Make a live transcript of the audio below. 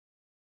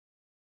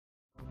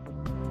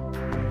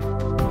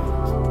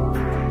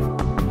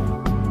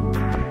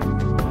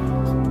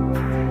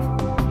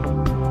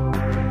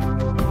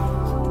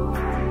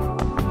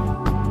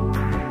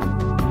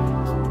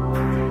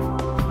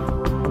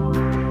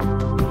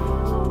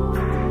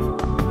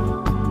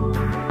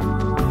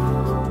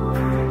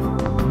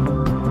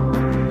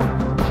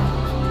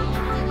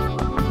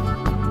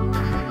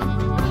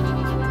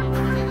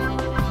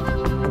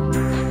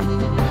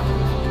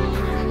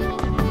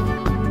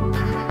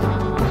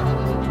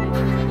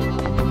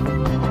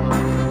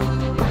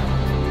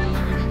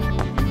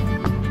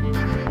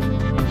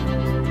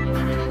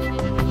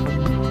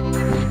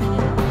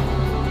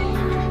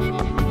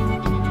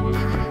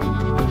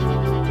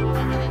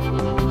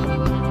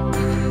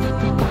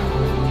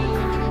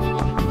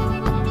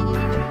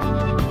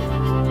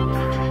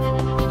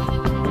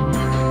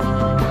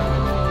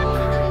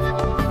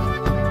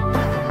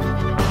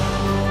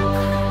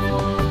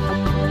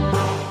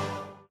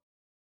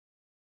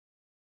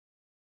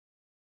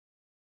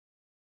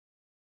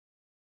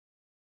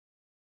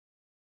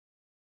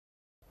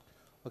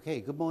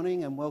Okay, good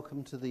morning and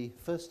welcome to the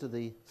first of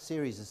the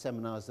series of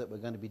seminars that we're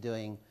going to be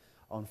doing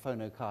on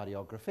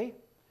phonocardiography,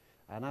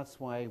 and that's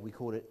why we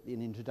call it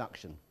an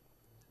introduction.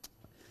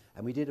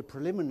 And we did a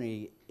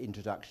preliminary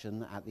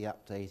introduction at the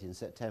update in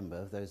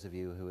September, those of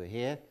you who are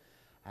here,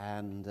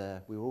 and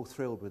we were all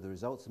thrilled with the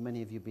results, and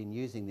many of you have been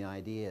using the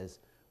ideas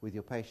with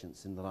your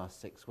patients in the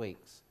last 6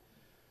 weeks.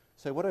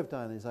 So what I've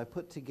done is I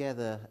put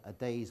together a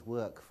day's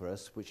work for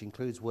us, which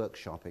includes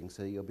workshopping,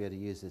 so you'll be able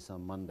to use this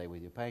on Monday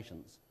with your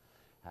patients.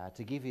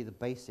 To give you the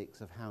basics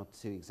of how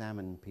to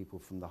examine people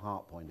from the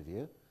heart point of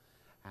view,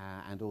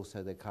 and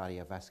also their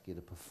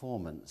cardiovascular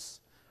performance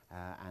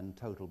and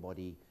total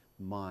body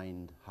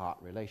mind-heart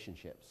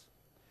relationships.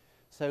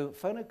 So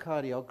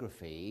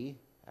phonocardiography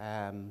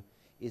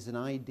is an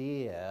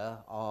idea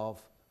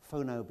of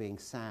phono being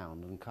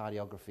sound and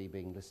cardiography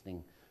being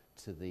listening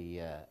to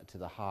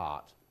the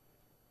heart.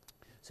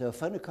 So a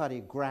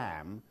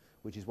phonocardiogram,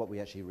 which is what we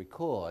actually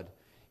record,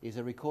 is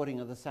a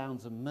recording of the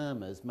sounds and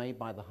murmurs made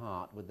by the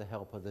heart with the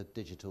help of the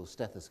digital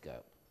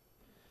stethoscope,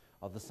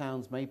 of the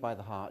sounds made by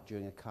the heart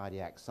during a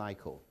cardiac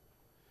cycle.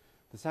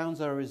 The sounds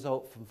are a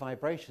result from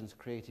vibrations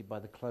created by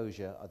the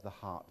closure of the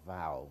heart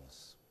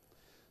valves.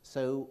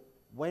 So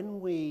when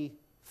we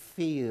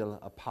feel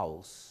a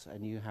pulse,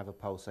 and you have a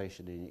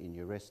pulsation in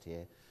your wrist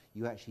here,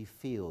 you actually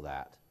feel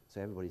that.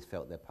 So everybody's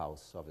felt their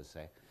pulse,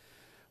 obviously.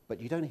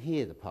 But you don't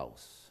hear the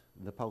pulse.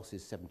 The pulse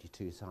is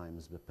 72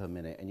 times per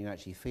minute, and you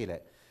actually feel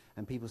it.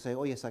 And people say,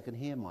 oh yes, I can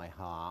hear my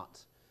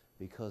heart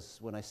because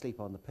when I sleep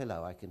on the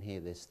pillow I can hear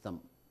this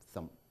thump,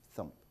 thump,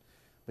 thump.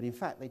 But in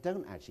fact they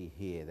don't actually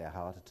hear their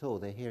heart at all.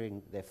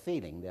 They're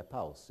feeling their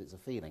pulse. It's a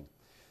feeling.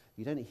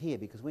 You don't hear,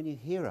 because when you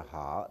hear a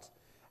heart,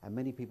 and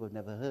many people have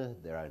never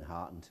heard their own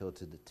heart until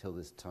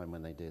this time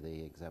when they do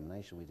the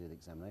examination, we do the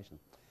examination,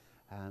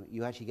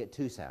 you actually get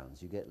two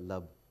sounds. You get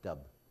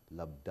lub-dub,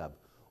 lub-dub,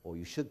 or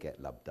you should get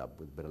lub-dub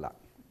with a bit of luck.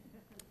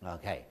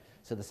 Okay,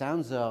 so the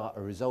sounds are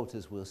a result,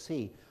 as we'll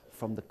see,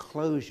 from the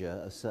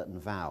closure of certain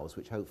valves,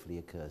 which hopefully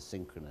occurs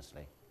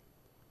synchronously.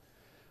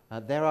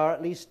 There are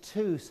at least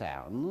two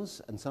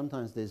sounds, and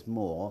sometimes there's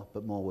more,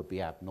 but more would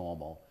be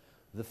abnormal.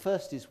 The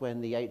first is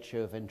when the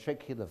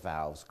atrioventricular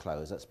valves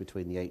close. That's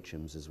between the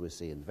atriums, as we'll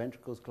see, and the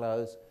ventricles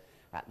close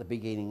at the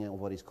beginning of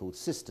what is called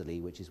systole,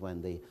 which is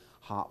when the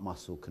heart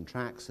muscle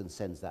contracts and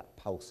sends that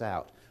pulse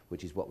out,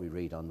 which is what we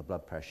read on the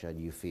blood pressure,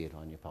 and you feel it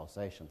on your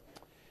pulsation.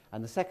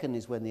 And the second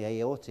is when the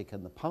aortic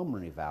and the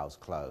pulmonary valves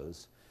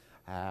close,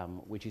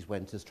 which is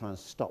when to try and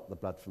stop the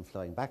blood from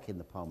flowing back in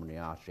the pulmonary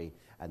artery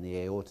and the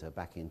aorta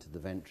back into the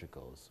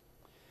ventricles.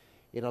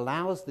 It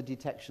allows the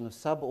detection of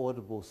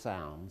subaudible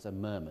sounds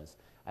and murmurs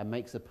and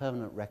makes a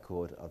permanent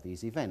record of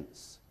these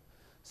events.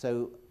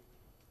 So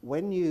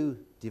when you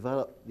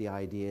develop the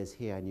ideas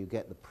here and you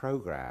get the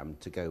program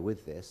to go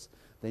with this,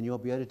 then you'll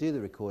be able to do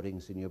the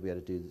recordings and you'll be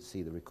able to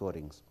see the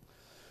recordings.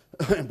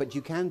 But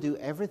you can do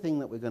everything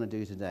that we're going to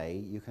do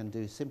today, you can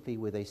do simply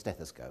with a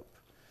stethoscope.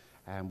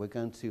 And we're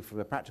going to, from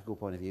a practical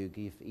point of view,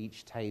 give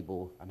each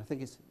table, and I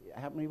think it's,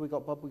 how many we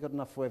got, Bob? We got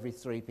enough for every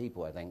 3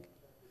 people, I think.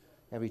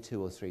 Every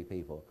 2 or 3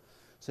 people.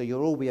 So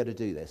you'll all be able to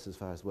do this as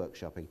far as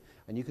workshopping.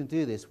 And you can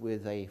do this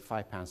with a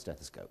 £5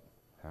 stethoscope,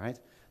 all right?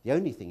 The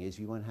only thing is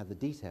you won't have the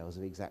details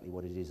of exactly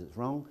what it is that's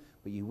wrong,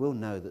 but you will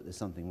know that there's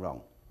something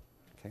wrong,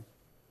 okay?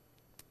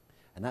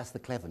 And that's the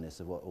cleverness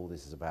of what all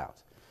this is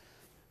about.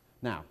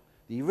 Now,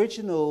 the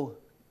original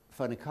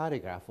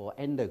phonocardiograph or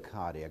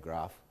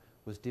endocardiograph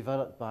was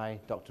developed by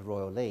Dr.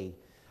 Royal Lee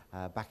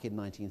back in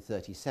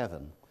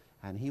 1937,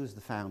 and he was the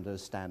founder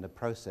of Standard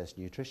Process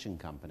Nutrition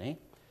Company.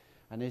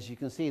 And as you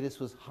can see, this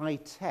was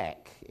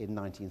high-tech in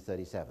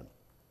 1937.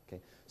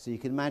 Okay? So you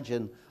can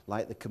imagine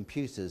like the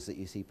computers that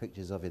you see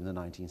pictures of in the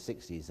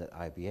 1960s at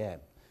IBM,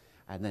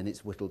 and then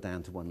it's whittled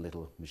down to one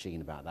little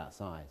machine about that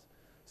size.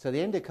 So the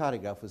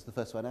endocardiograph was the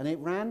first one, and it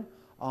ran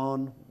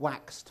on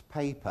waxed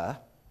paper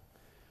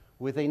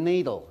with a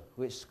needle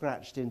which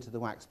scratched into the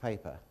waxed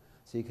paper.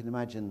 So you can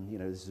imagine, you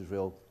know, this is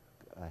real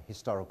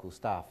historical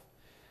stuff.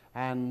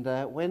 And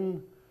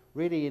when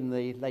really in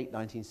the late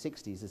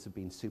 1960s this had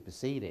been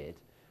superseded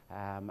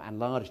and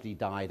largely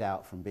died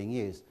out from being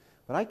used.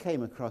 But I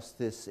came across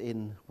this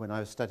when I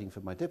was studying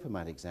for my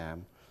diplomat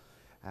exam.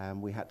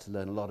 We had to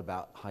learn a lot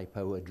about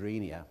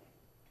hypoadrenia.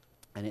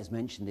 And it's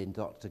mentioned in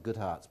Dr.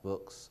 Goodhart's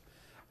books,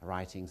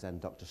 writings,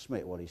 and Dr.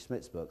 Schmidt, Wally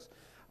Schmidt's books,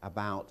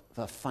 about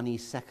the funny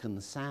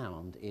second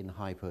sound in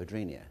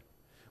hypoadrenia,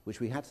 which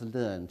we had to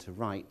learn to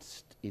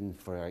write in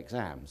for our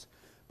exams.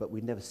 But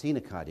we'd never seen a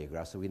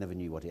cardiograph, so we never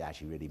knew what it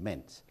actually really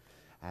meant.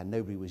 And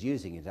nobody was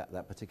using it at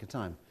that particular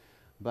time.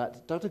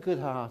 But Dr.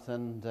 Goodhart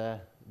and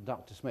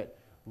Dr. Schmidt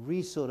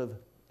sort of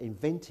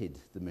invented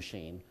the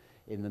machine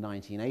in the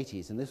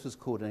 1980s, and this was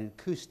called an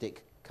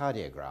acoustic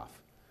cardiograph.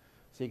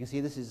 So you can see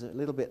this is a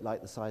little bit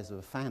like the size of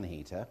a fan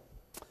heater.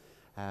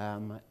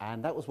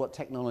 And that was what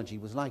technology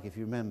was like, if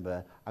you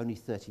remember, only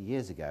 30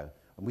 years ago.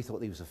 And we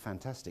thought these were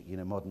fantastic, you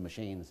know, modern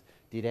machines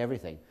did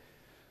everything.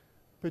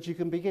 But you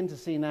can begin to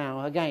see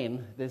now,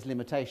 again, there's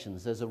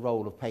limitations. There's a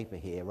roll of paper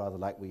here, rather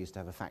like we used to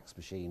have a fax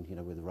machine, you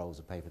know, with the rolls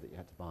of paper that you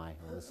had to buy,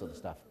 all this sort of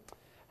stuff.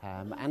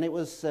 And it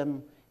was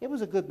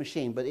a good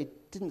machine, but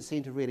it didn't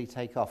seem to really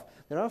take off.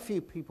 There are a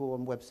few people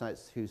on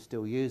websites who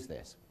still use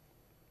this.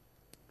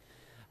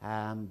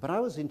 But I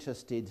was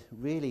interested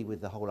really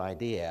with the whole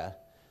idea,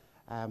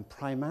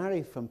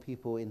 primarily from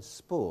people in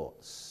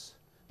sports.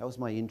 That was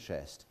my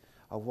interest,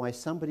 of why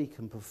somebody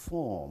can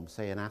perform,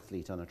 say an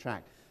athlete on a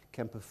track,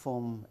 can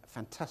perform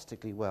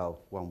fantastically well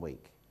one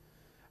week.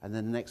 And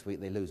then the next week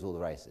they lose all the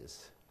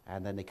races.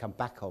 And then they come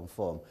back on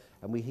form.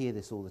 And we hear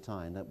this all the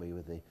time, don't we,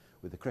 with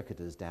the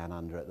cricketers down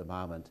under at the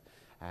moment.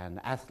 And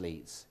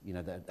athletes, you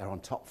know, they're on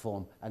top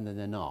form and then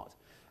they're not.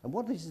 And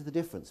what is the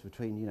difference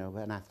between, you know,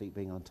 an athlete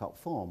being on top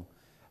form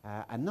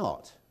and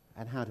not?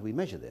 And how do we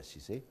measure this,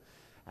 you see?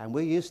 And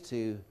we're used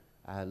to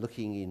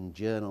looking in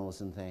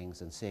journals and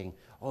things and seeing,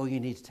 oh, you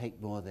need to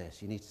take more of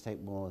this, you need to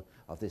take more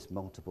of this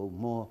multiple,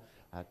 more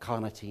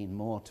carnitine,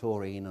 more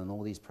taurine, and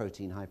all these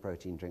high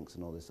protein drinks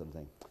and all this sort of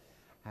thing.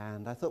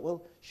 And I thought,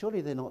 well,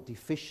 surely they're not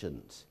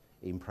deficient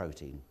in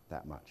protein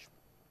that much.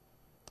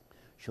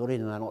 Surely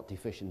they're not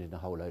deficient in a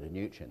whole load of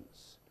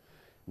nutrients.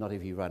 Not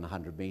if you run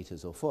 100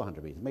 meters or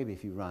 400 meters. Maybe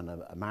if you run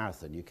a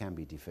marathon, you can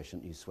be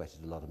deficient. You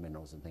sweated a lot of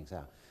minerals and things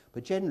out.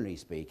 But generally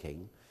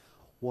speaking,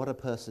 what a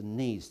person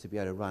needs to be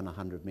able to run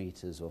 100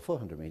 meters or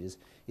 400 meters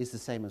is the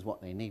same as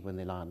what they need when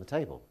they lie on the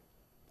table.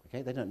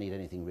 Okay? They don't need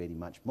anything really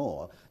much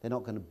more. They're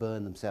not going to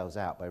burn themselves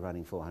out by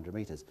running 400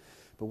 meters.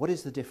 But what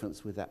is the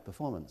difference with that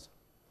performance?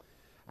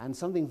 And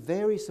something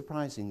very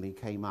surprisingly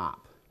came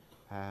up,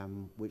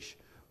 which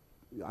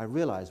I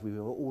realized we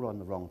were all on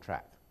the wrong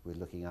track with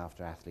looking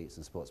after athletes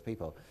and sports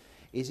people,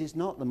 is it's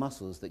not the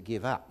muscles that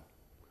give up.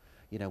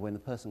 You know, when the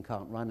person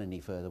can't run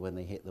any further when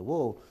they hit the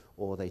wall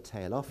or they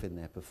tail off in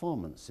their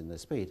performance, in their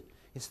speed,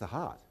 it's the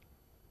heart.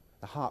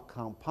 The heart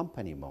can't pump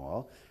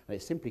anymore, and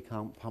it simply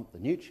can't pump the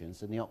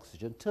nutrients and the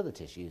oxygen to the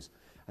tissues,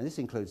 and this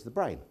includes the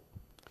brain.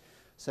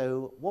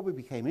 So what we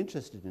became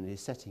interested in is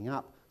setting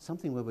up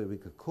something where we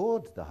could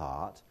record the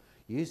heart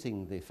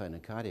using the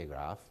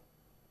phonocardiograph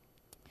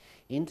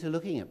into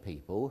looking at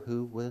people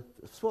who were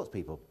sports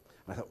people.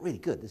 And I thought, really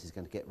good, this is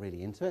going to get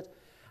really into it.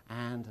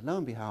 And lo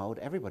and behold,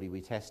 everybody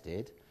we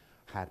tested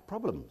had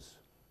problems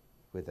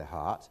with their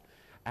heart,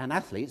 and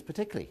athletes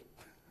particularly.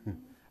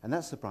 And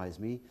that surprised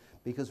me,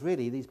 because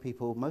really these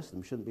people, most of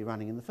them shouldn't be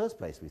running in the first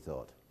place, we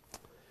thought.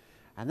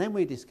 And then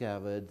we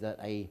discovered that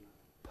a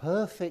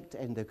perfect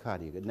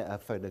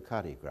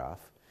phonocardiograph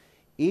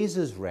is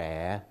as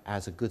rare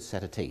as a good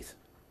set of teeth.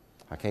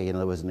 Okay, in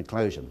other words, an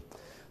occlusion.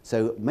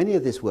 So many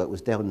of this work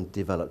was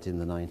developed in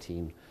the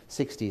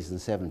 1960s and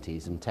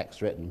 70s and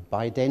text written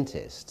by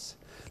dentists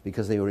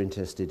because they were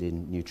interested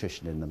in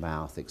nutrition in the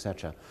mouth,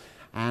 etc.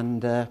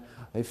 And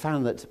they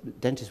found that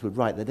dentists would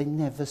write that they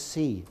never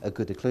see a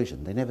good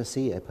occlusion. They never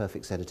see a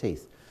perfect set of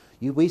teeth.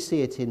 We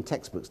see it in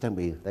textbooks, don't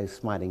we? Those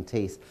smiling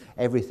teeth,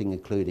 everything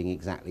including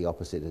exactly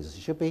opposite as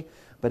it should be.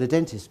 But a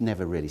dentist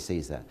never really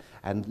sees that.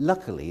 And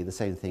luckily, the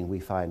same thing we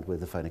find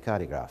with the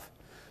phonocardiograph.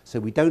 So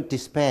we don't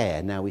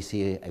despair. Now we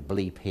see a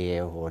bleep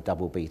here or a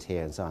double beat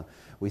here and so on.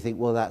 We think,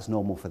 well, that's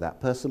normal for that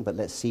person, but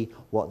let's see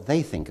what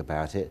they think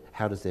about it.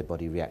 How does their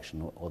body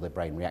reaction or their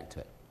brain react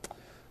to it?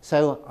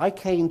 So I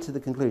came to the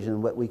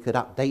conclusion that we could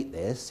update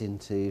this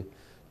into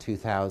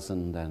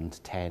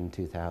 2010,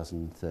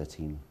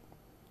 2013.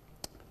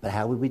 But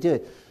how would we do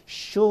it?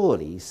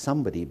 Surely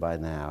somebody by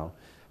now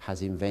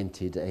has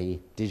invented a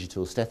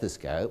digital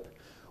stethoscope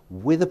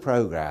with a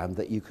program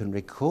that you can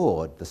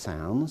record the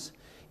sounds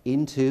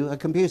into a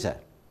computer.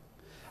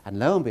 And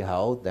lo and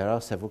behold, there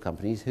are several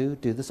companies who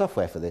do the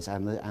software for this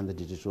and the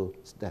digital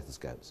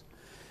stethoscopes.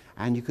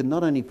 And you can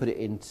not only put it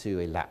into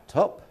a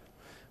laptop,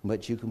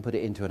 but you can put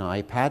it into an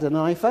iPad and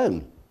an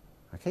iPhone.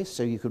 Okay,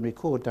 so you can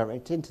record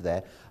direct into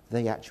there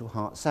the actual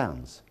heart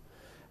sounds.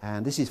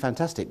 And this is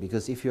fantastic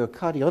because if you're a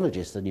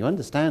cardiologist and you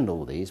understand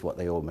all these, what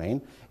they all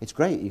mean, it's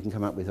great. You can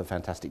come up with a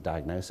fantastic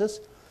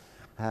diagnosis.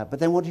 But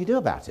then what do you do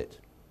about it?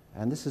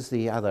 And this is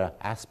the other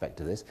aspect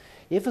of this.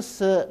 If a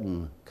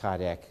certain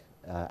cardiac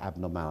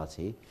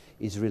abnormality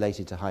is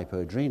related to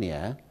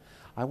hypoadrenia,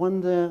 I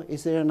wonder,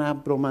 is there an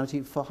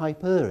abnormality for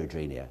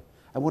hyperadrenia?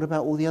 And what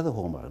about all the other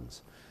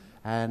hormones?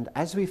 And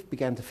as we've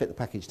begun to fit the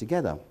package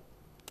together,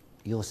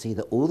 you'll see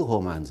that all the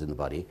hormones in the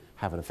body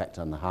have an effect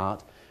on the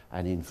heart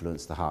and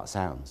influence the heart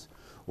sounds.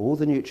 All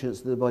the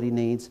nutrients that the body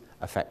needs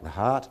affect the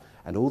heart,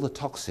 and all the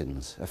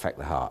toxins affect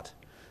the heart.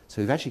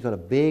 So we've actually got a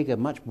bigger,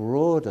 much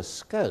broader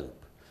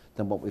scope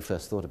than what we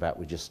first thought about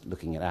with just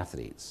looking at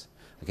athletes.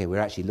 Okay,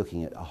 we're actually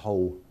looking at a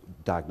whole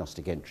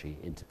diagnostic entry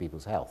into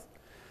people's health.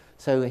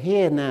 So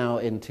here now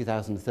in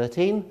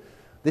 2013,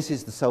 this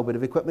is the sole bit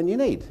of equipment you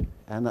need,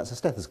 and that's a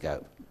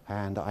stethoscope.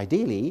 And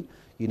ideally,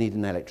 you need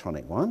an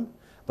electronic one,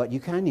 but you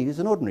can use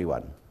an ordinary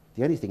one.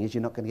 The only thing is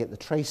you're not going to get the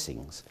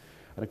tracings.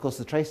 And of course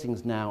the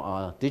tracings now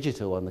are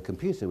digital on the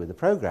computer with the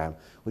program,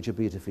 which are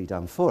beautifully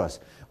done for us.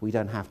 We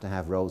don't have to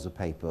have rolls of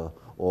paper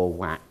or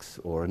wax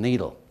or a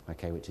needle,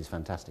 okay, which is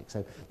fantastic.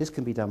 So this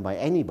can be done by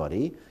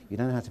anybody. You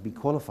don't have to be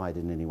qualified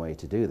in any way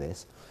to do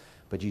this,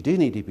 but you do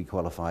need to be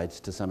qualified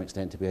to some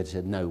extent to be able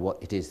to know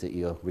what it is that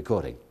you're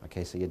recording.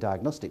 Okay, so your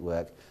diagnostic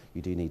work,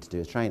 you do need to do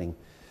a training.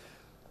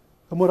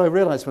 And what I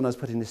realised when I was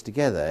putting this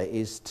together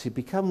is to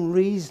become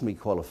reasonably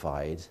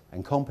qualified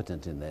and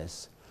competent in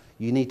this,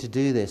 you need to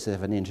do this as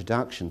an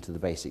introduction to the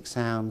basic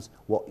sounds,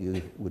 what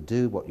you would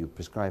do, what you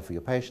prescribe for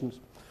your patients,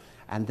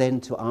 and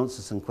then to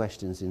answer some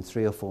questions in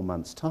 3 or 4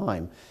 months'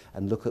 time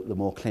and look at the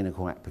more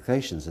clinical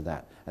applications of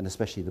that, and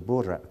especially the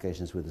broader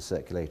applications with the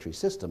circulatory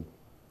system,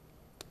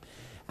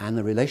 and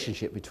the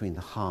relationship between the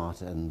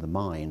heart and the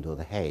mind or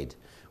the head,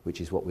 which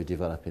is what we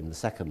develop in the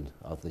second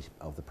of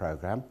the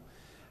program.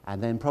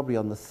 And then probably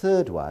on the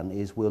third one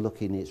is we'll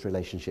look in its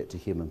relationship to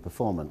human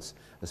performance,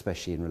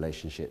 especially in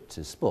relationship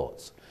to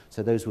sports.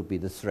 So those would be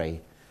the 3.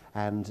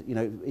 And, you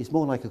know, it's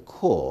more like a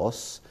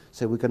course,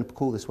 so we're going to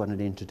call this one an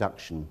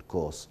introduction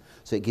course.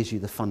 So it gives you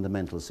the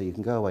fundamentals, so you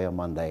can go away on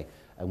Monday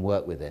and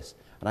work with this.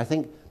 And I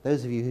think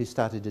those of you who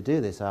started to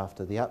do this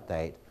after the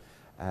update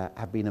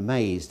have been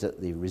amazed at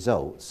the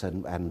results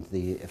and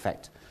the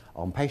effect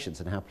on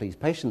patients and how pleased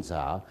patients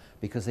are,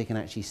 because they can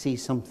actually see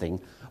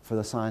something from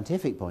a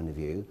scientific point of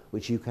view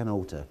which you can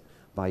alter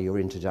by your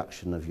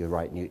introduction of your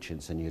right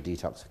nutrients and your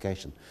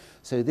detoxification.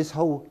 So this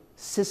whole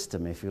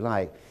system, if you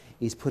like,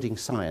 is putting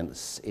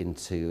science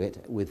into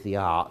it with the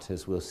art,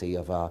 as we'll see,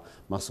 of our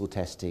muscle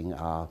testing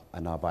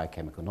and our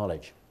biochemical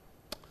knowledge.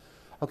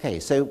 Okay,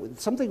 so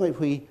something that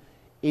we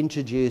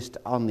introduced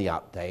on the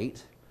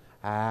update,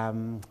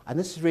 and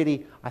this is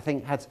really, I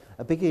think, had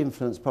a big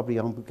influence probably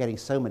on getting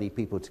so many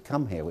people to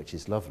come here, which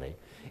is lovely,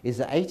 is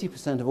that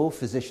 80% of all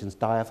physicians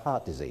die of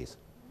heart disease.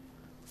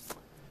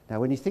 Now,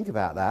 when you think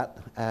about that,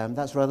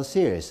 that's rather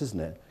serious, isn't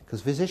it?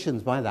 Because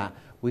physicians, by that,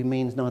 we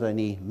mean not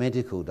only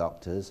medical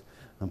doctors,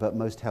 but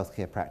most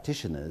healthcare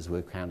practitioners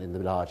we count in the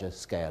larger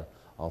scale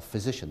of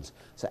physicians.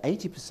 So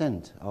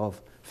 80% of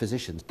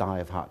physicians die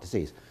of heart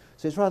disease.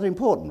 So it's rather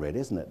important, really,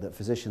 isn't it, that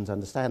physicians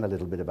understand a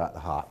little bit about the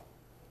heart.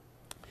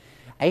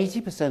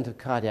 80% of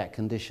cardiac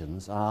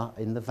conditions are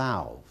in the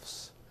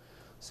valves.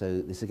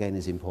 So this again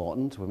is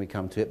important when we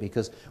come to it,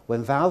 because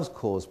when valves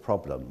cause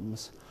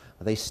problems,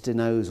 they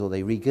stenose or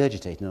they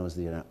regurgitate. In other words,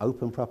 they don't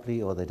open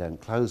properly or they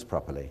don't close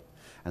properly.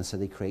 And so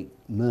they create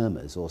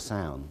murmurs or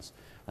sounds,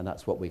 and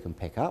that's what we can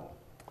pick up.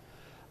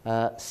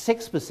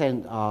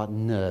 6% are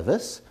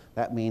nervous.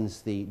 That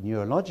means the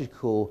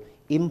neurological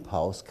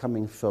impulse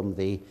coming from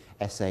the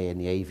SA and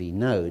the AV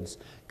nodes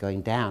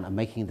going down and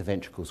making the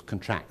ventricles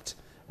contract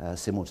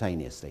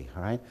simultaneously,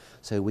 all right?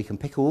 So we can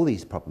pick all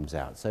these problems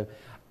out. So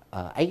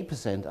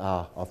 8%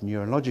 are of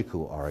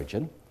neurological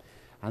origin.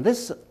 And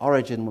this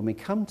origin, when we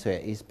come to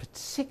it, is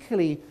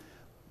particularly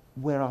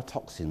where our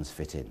toxins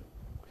fit in.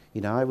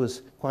 You know, I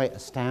was quite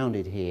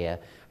astounded here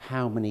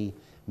how many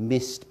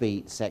missed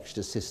beats,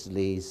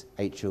 extrasystoles,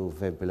 atrial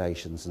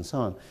fibrillations, and so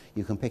on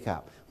you can pick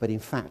up, but in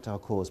fact are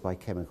caused by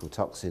chemical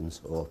toxins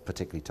or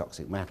particularly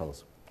toxic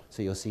metals.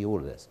 So you'll see all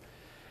of this.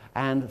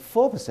 And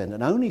 4%,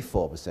 and only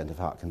 4% of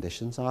heart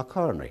conditions are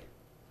coronary.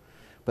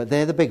 But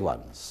they're the big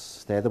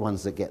ones. They're the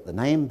ones that get the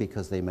name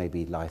because they may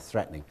be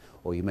life-threatening,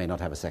 or you may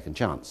not have a second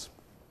chance.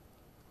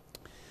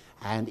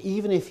 And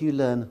even if you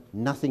learn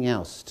nothing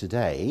else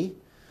today,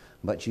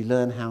 but you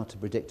learn how to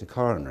predict a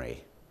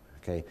coronary,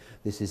 okay,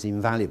 this is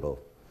invaluable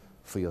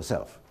for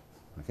yourself,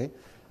 okay?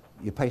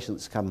 Your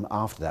patients come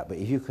after that, but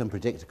if you can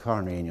predict a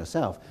coronary in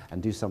yourself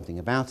and do something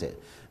about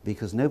it,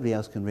 because nobody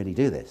else can really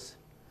do this.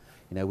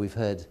 You know, we've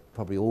heard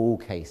probably all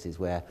cases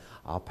where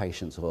our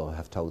patients or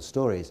have told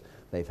stories,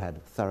 they've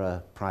had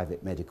thorough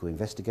private medical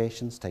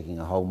investigations, taking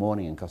a whole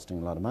morning and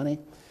costing a lot of money,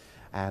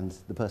 and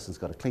the person's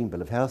got a clean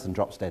bill of health and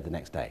drops dead the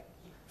next day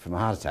from a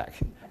heart attack.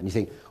 And you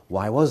think,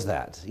 why was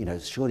that? You know,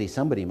 surely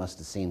somebody must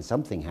have seen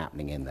something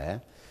happening in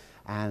there.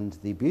 And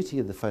the beauty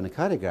of the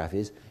phonocardiograph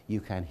is you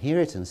can hear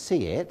it and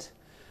see it,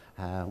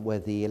 where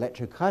the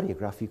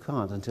electrocardiograph you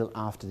can't until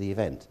after the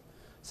event.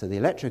 So the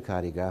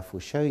electrocardiograph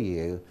will show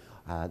you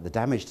the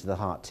damage to the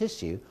heart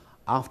tissue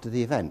after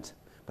the event.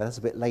 But that's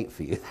a bit late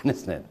for you then,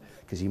 isn't it?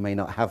 Because you may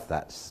not have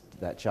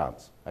that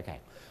chance. Okay.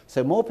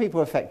 So more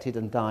people are affected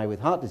and die with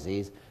heart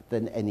disease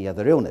than any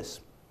other illness.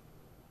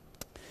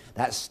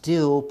 That's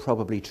still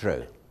probably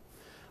true,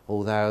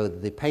 although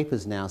the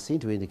papers now seem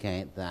to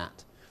indicate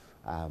that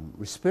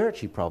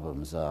respiratory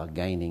problems are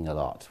gaining a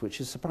lot, which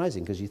is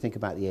surprising because you think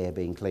about the air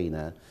being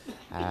cleaner,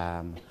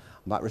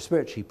 but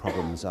respiratory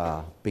problems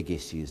are big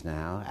issues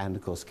now, and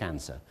of course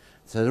cancer.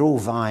 So they're all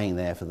vying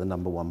there for the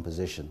 #1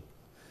 position.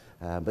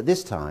 But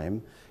this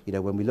time, you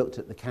know, when we looked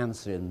at the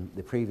cancer in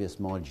the previous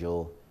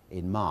module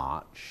in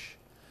March,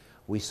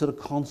 we sort of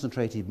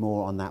concentrated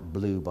more on that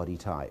blue body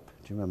type.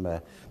 Do you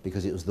remember?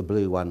 Because it was the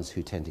blue ones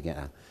who tend to get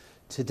out.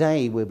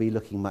 Today we'll be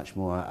looking much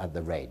more at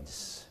the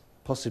reds,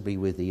 possibly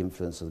with the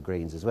influence of the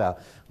greens as well,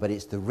 but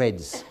it's the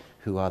reds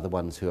who are the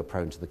ones who are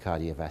prone to the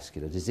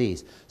cardiovascular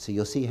disease. So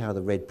you'll see how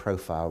the red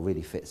profile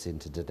really fits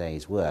into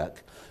today's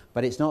work.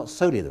 But it's not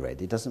solely the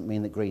red. It doesn't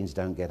mean that greens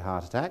don't get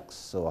heart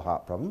attacks or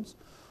heart problems,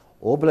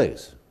 or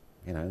blues.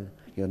 You know,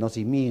 you're not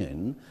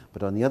immune,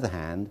 but on the other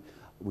hand,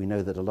 we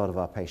know that a lot of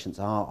our patients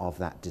are of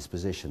that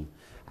disposition.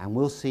 And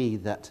we'll see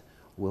that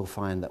we'll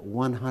find that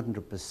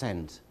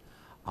 100%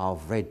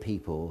 of red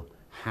people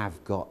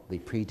have got the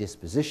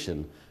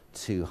predisposition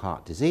to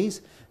heart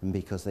disease, and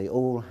because they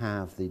all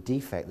have the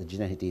defect, the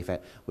genetic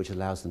defect, which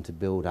allows them to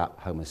build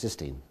up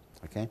homocysteine,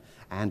 okay?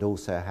 And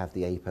also have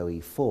the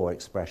ApoE4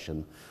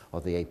 expression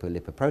of the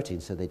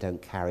apolipoprotein, so they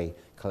don't carry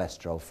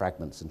cholesterol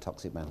fragments and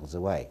toxic metals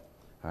away,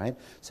 all right?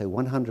 So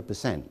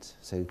 100%.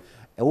 So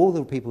all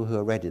the people who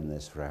are read in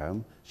this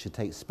room should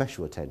take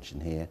special attention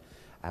here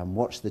and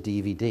watch the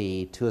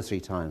DVD 2 or 3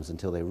 times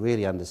until they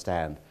really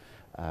understand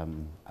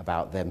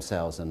about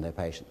themselves and their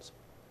patients.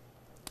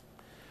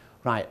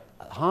 Right,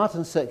 heart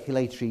and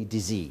circulatory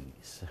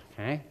disease,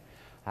 okay,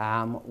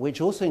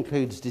 which also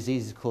includes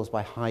diseases caused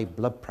by high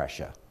blood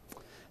pressure.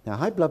 Now,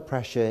 high blood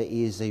pressure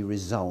is a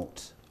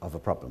result of a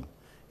problem.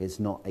 It's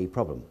not a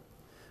problem.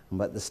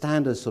 But the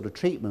standard sort of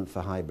treatment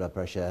for high blood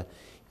pressure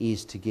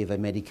is to give a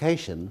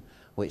medication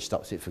which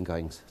stops it from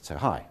going so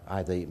high.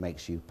 Either it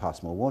makes you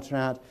pass more water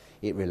out,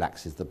 it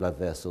relaxes the blood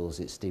vessels,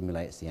 it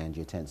stimulates the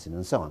angiotensin,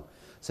 and so on.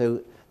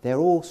 So they're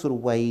all sort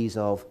of ways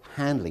of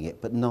handling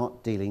it, but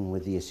not dealing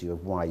with the issue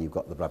of why you've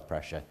got the blood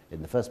pressure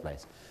in the first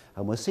place.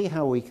 And we'll see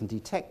how we can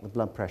detect the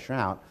blood pressure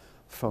out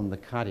from the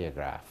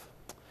cardiograph.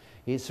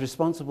 It's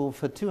responsible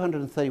for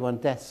 231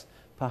 deaths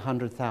per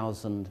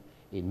 100,000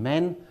 in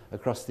men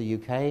across the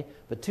UK,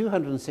 but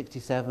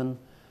 267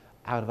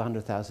 out of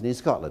 100,000 in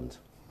Scotland.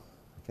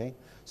 Okay?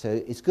 So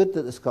it's good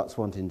that the Scots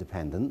want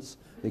independence,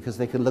 because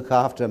they can look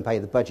after and pay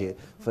the budget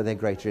for their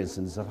greater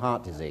incidence of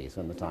heart disease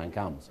when the time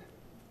comes.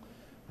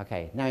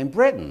 Okay, now in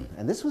Britain,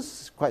 and this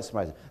was quite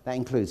surprising, that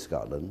includes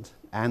Scotland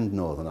and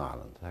Northern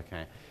Ireland,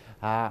 okay,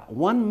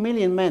 1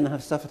 million men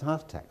have suffered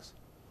heart attacks.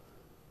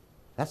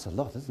 That's a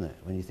lot, isn't it,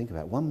 when you think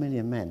about it? 1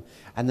 million men.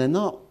 And they're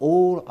not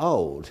all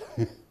old.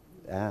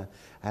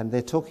 And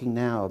they're talking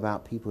now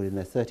about people in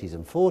their 30s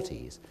and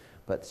 40s,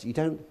 but you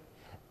don't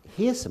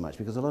hear so much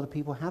because a lot of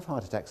people have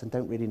heart attacks and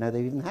don't really know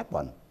they've even had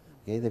one.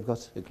 Okay, they've got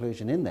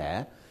occlusion in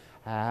there,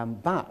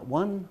 but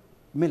 1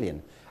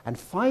 million. And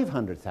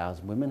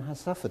 500,000 women have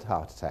suffered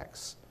heart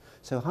attacks.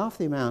 So half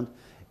the amount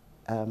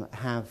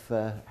have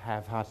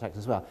heart attacks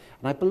as well.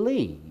 And I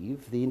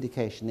believe the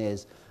indication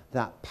is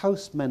that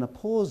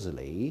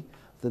postmenopausally,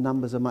 the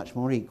numbers are much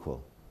more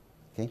equal.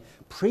 Okay?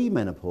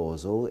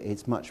 Premenopausal,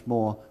 it's much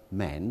more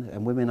men,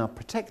 and women are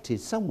protected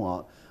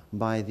somewhat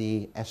by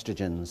the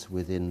estrogens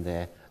within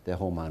their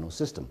hormonal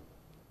system.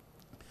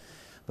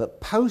 But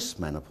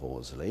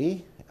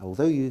postmenopausally,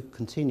 although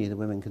the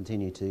women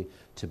continue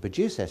to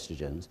produce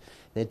estrogens,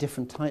 there are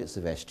different types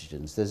of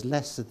estrogens. There's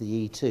less of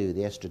the E2,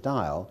 the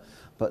estradiol,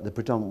 but the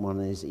predominant one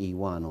is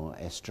E1 or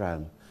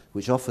estrone,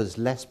 which offers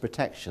less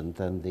protection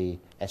than the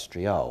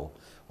estriol,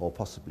 or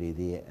possibly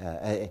the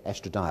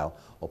estradiol,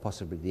 or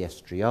possibly the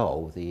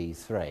estriol, the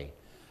E3.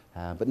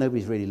 But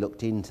nobody's really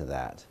looked into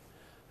that.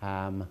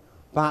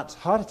 But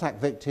heart attack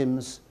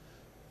victims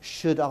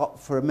should opt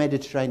for a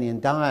Mediterranean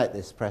diet,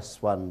 this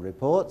Press One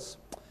reports.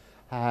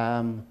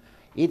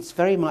 It's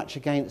very much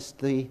against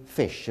the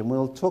fish, and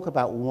we'll talk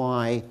about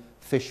why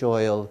fish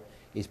oil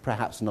is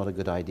perhaps not a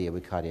good idea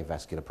with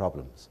cardiovascular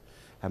problems.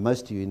 And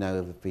most of you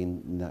have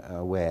been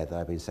aware that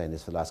I've been saying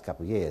this for the last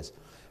couple of years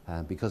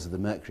because of the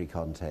mercury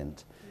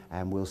content.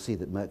 And we'll see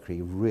that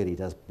mercury really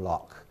does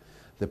block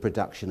the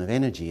production of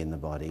energy in the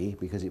body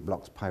because it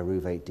blocks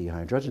pyruvate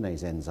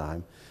dehydrogenase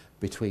enzyme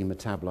between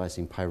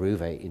metabolizing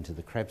pyruvate into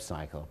the Krebs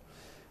cycle.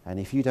 And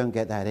if you don't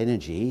get that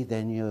energy,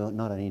 then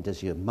not only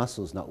does your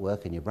muscles not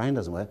work and your brain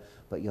doesn't work,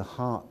 but your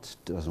heart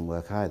doesn't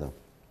work either.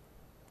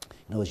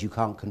 In other words, you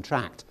can't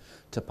contract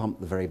to pump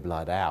the very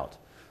blood out.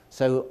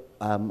 So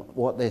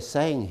what they're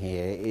saying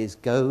here is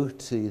go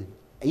to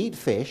eat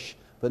fish,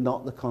 but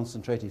not the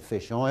concentrated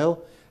fish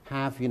oil.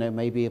 Have,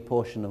 maybe a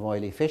portion of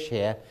oily fish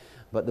here,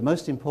 but the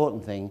most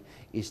important thing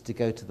is to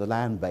go to the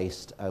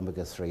land-based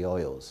omega-3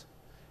 oils.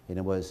 In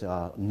other words,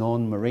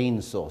 non-marine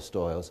sourced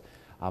oils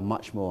are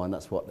much more, and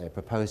that's what they're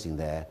proposing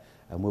there,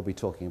 and we'll be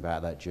talking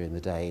about that during the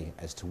day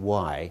as to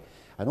why,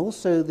 and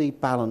also the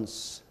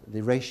balance,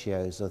 the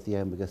ratios of the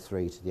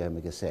omega-3 to the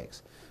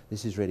omega-6.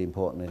 This is really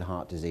important in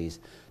heart disease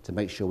to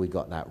make sure we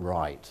got that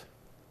right.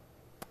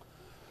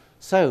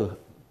 So,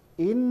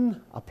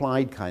 in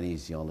applied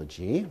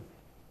kinesiology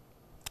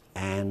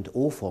and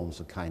all forms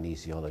of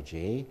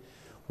kinesiology,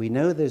 we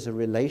know there's a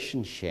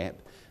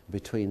relationship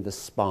between the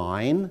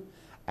spine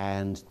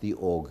and the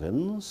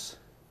organs,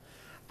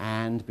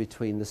 and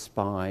between the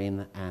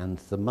spine and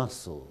the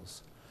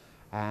muscles.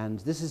 And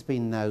this has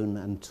been known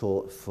and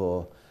taught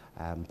for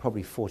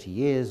probably 40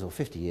 years or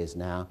 50 years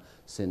now,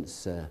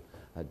 since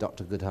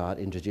Dr. Goodhart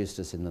introduced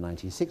us in the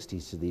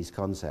 1960s to these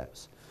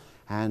concepts.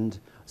 And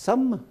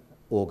some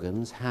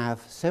organs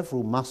have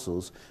several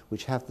muscles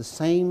which have the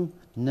same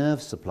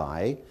nerve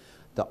supply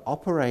that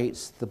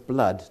operates the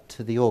blood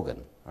to the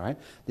organ. All right?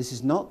 This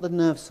is not the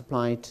nerve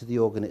supply to the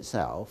organ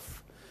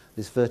itself,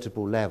 this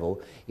vertebral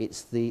level,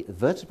 it's the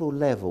vertebral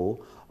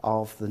level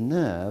of the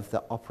nerve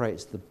that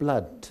operates the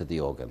blood to the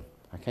organ.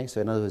 Okay?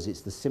 So in other words,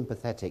 it's the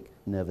sympathetic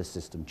nervous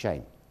system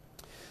chain.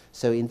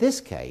 So in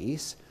this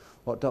case,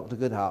 what Dr.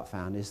 Goodhart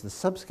found is the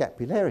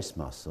subscapularis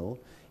muscle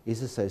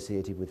is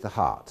associated with the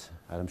heart.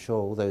 And I'm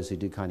sure all those who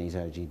do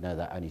kinesiology know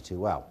that only too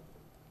well.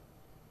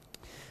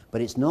 But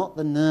it's not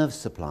the nerve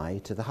supply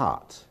to the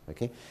heart,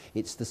 okay?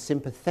 It's the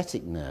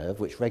sympathetic nerve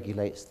which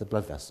regulates the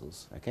blood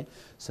vessels, okay?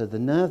 So the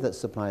nerve that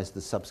supplies the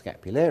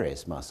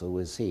subscapularis muscle,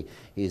 we'll see,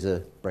 is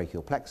a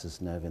brachial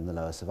plexus nerve in the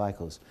lower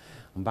cervicals.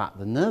 But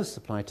the nerve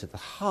supply to the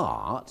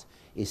heart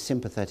is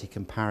sympathetic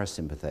and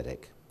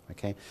parasympathetic,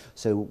 okay?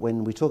 So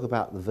when we talk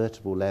about the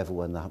vertebral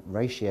level and the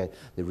ratio,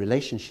 the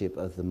relationship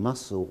of the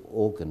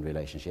muscle-organ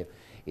relationship,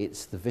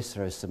 it's the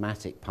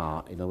viscerosomatic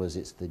part. In other words,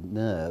 it's the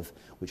nerve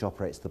which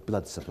operates the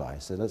blood supply.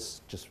 So let's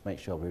just make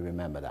sure we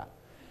remember that.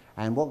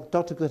 And what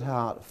Dr.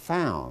 Goodhart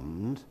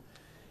found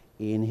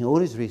in all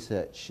his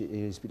research,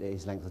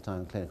 his length of time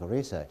in clinical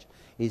research,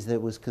 is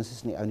there was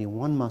consistently only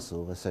one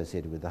muscle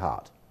associated with the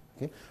heart.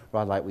 Okay?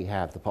 Rather like we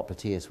have the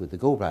popliteus with the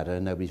gallbladder,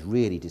 and nobody's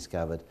really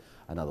discovered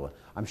another one.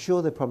 I'm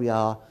sure there probably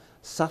are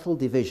subtle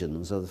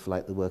divisions of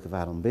like the work of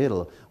Adam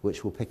Biddle,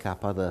 which will pick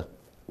up other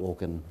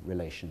organ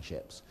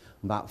relationships.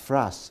 But for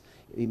us,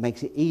 it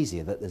makes it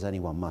easier that there's only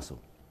one muscle.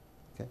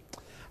 Okay?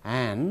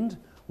 And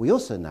we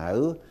also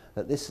know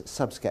that this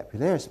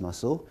subscapularis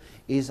muscle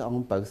is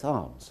on both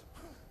arms.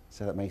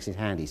 So that makes it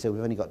handy. So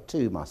we've only got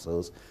two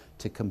muscles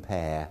to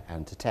compare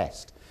and to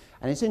test.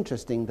 And it's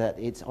interesting that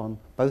it's on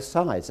both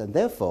sides, and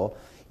therefore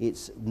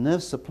its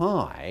nerve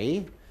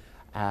supply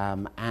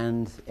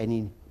and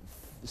any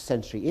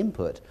sensory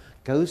input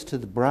goes to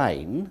the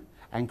brain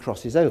and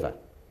crosses over.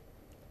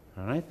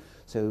 All right?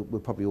 So we're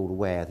probably all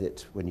aware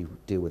that when you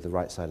deal with the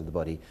right side of the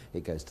body,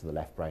 it goes to the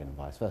left brain and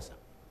vice versa.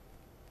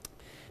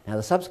 Now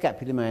the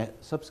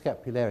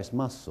subscapularis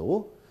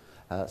muscle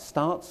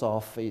starts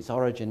off, its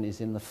origin is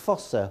in the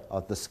fossa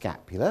of the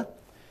scapula,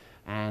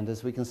 and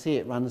as we can see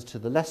it runs to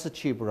the lesser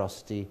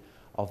tuberosity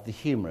of the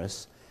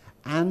humerus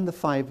and the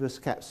fibrous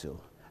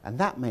capsule, and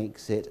that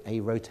makes it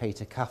a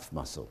rotator cuff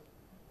muscle.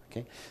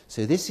 Okay?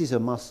 So this is a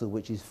muscle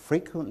which is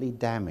frequently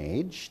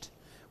damaged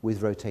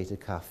with rotator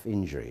cuff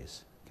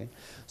injuries. Okay?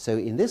 So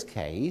in this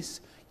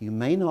case, you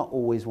may not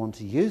always want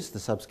to use the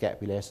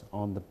subscapularis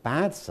on the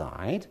bad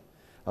side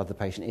of the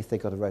patient if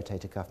they've got a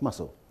rotator cuff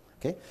muscle.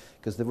 Okay?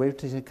 Because the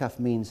rotator cuff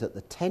means that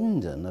the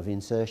tendon of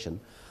insertion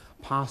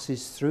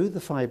passes through the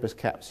fibrous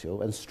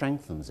capsule and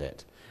strengthens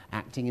it,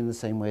 acting in the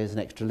same way as an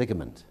extra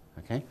ligament.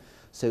 Okay?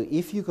 So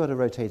if you've got a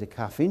rotator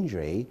cuff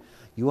injury,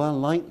 you are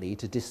likely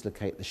to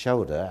dislocate the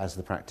shoulder as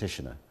the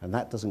practitioner, and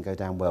that doesn't go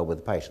down well with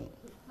the patient.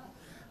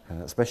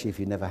 Especially if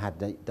you've never had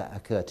that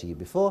occur to you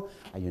before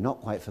and you're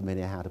not quite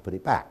familiar how to put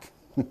it back.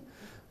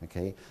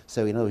 Okay?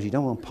 So in other words, you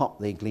don't want to pop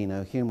the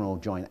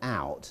glenohumeral joint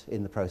out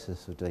in the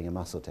process of doing a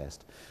muscle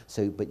test.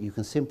 So, but you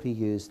can simply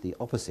use the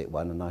opposite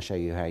one, and I'll show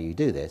you how you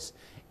do this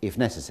if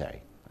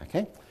necessary.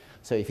 Okay?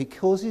 So if it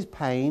causes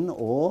pain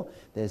or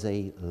there's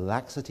a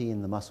laxity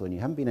in the muscle and you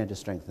haven't been able to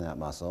strengthen that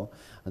muscle,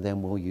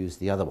 then we'll use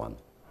the other one.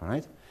 All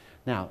right?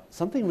 Now,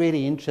 something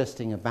really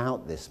interesting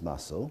about this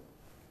muscle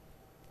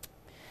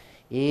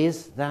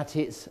is that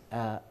it's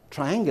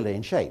triangular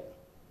in shape.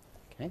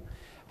 Okay?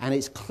 And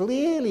it's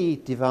clearly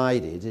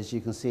divided, as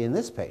you can see in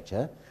this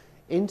picture,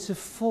 into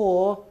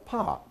four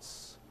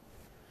parts.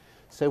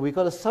 So we've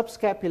got a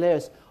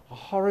subscapularis, a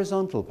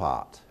horizontal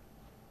part.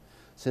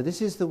 So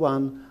this is the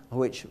one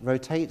which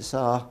rotates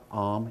our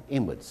arm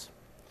inwards.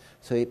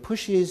 So it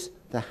pushes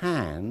the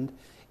hand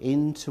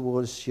in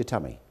towards your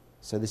tummy.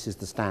 So this is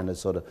the standard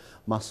sort of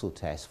muscle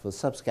test for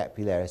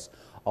subscapularis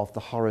of the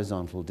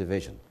horizontal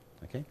division.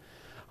 Okay?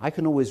 I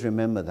can always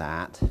remember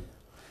that,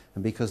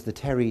 and because the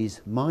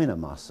teres minor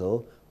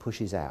muscle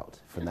pushes out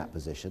from that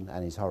position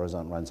and is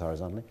horizontal, runs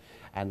horizontally,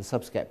 and the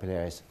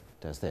subscapularis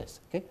does this.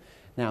 Okay?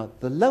 Now,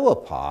 the lower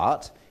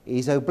part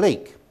is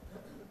oblique.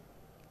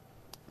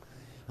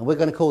 And we're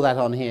going to call that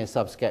on here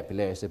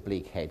subscapularis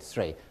oblique head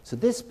 3. So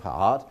this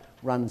part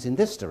runs in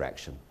this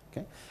direction.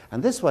 Okay?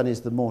 And this one is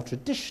the more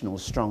traditional,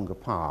 stronger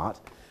part,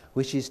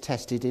 which is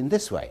tested in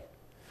this way.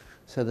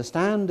 So the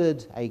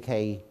standard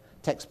AK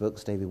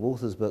textbooks, David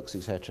Walther's books,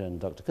 etc., and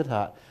Dr.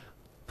 Goodhart,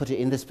 put it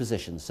in this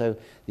position. So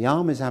the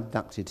arm is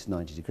abducted to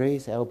 90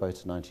 degrees, elbow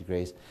to 90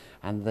 degrees,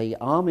 and the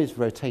arm is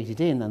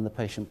rotated in and the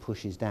patient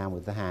pushes down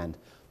with the hand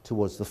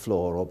towards the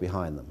floor or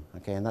behind them.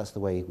 Okay, and that's the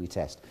way we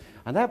test.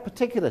 And that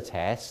particular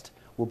test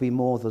will be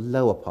more the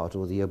lower part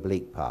or the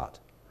oblique part.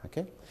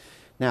 Okay?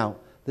 Now,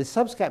 the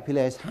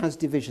subscapularis has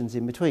divisions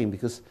in between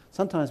because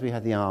sometimes we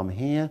have the arm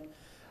here,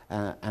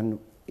 and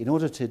in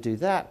order to do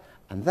that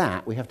and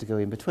that, we have to go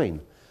in between.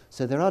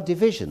 So there are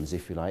divisions,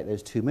 if you like.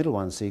 There's two middle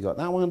ones. So you've got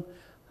that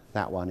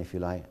one, if you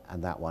like,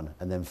 and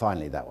then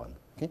finally that one.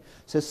 Okay?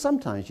 So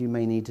sometimes you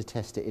may need to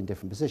test it in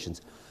different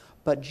positions.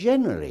 But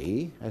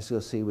generally, as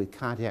you'll see with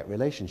cardiac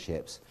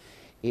relationships,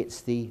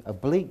 it's the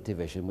oblique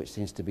division which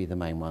seems to be the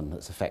main one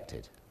that's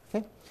affected.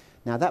 Okay?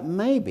 Now that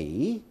may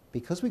be,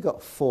 because we've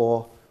got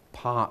four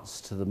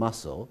parts to the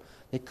muscle,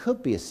 there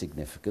could be a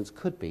significance,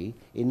 could be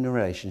in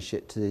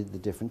relationship to the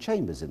different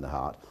chambers in the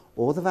heart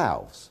or the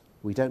valves.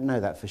 We don't know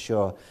that for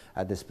sure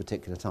at this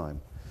particular time.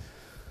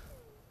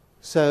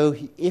 So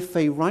if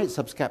a right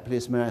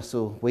subscapularis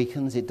muscle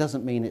weakens, it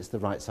doesn't mean it's the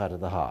right side of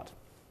the heart.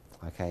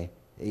 Okay?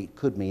 it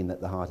could mean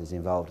that the heart is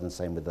involved, and the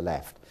same with the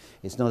left.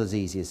 It's not as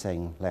easy as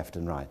saying left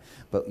and right,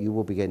 but you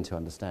will begin to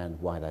understand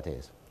why that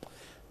is.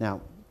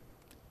 Now,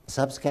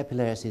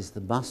 subscapularis is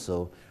the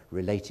muscle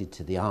related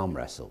to the arm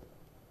wrestle.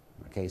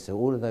 Okay, so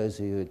all of those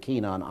who are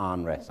keen on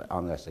arm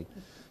wrestling,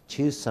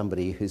 choose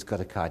somebody who's got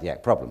a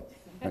cardiac problem.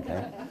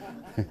 Okay.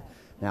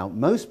 Now,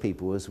 most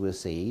people, as we'll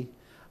see,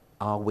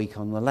 are weak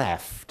on the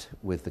left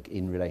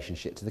in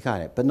relationship to the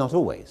cardiac, but not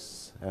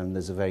always. And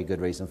there's a very good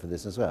reason for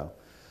this as well.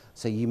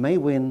 So you may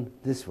win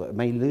this way,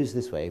 may lose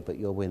this way, but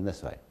you'll win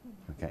this way.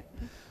 Okay.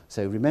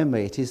 So remember,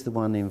 it is the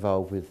one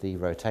involved with the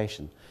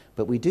rotation.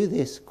 But we do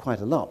this quite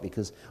a lot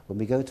because when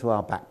we go to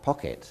our back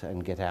pocket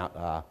and get out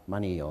our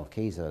money or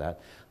keys or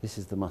that, this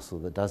is the muscle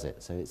that does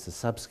it. So it's the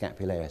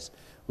subscapularis,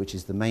 which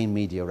is the main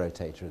medial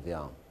rotator of the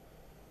arm.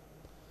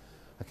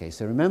 Okay,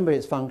 so remember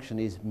its function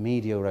is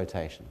medial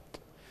rotation.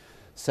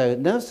 So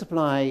nerve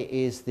supply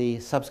is the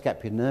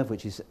subscapular nerve,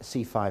 which is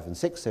C5 and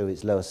 6, so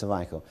it's lower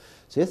cervical.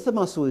 So if the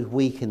muscle is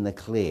weak in the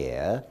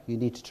clear, you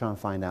need to try and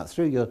find out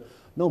through your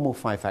normal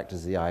 5 factors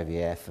of the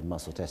IVF and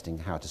muscle testing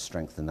how to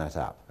strengthen that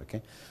up.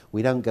 Okay?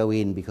 We don't go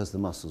in because the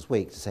muscle's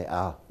weak to say,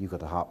 you've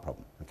got a heart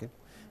problem. Okay?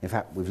 In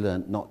fact, we've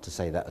learned not to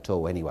say that at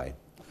all anyway.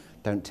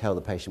 Don't tell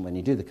the patient when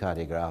you do the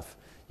cardiograph,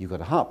 you've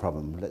got a heart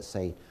problem. Let's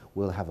say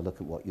we'll have a look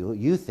at what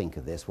you think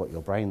of this, what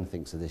your brain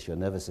thinks of this, your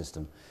nervous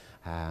system.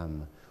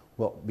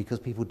 Because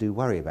people do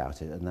worry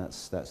about it, and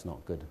that's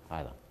not good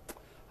either.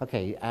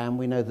 Okay, and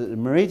we know that the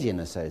meridian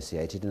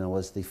associated, in other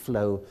words, the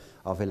flow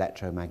of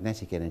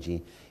electromagnetic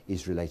energy,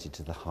 is related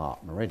to the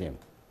heart meridian.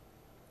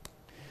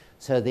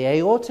 So the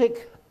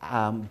aortic,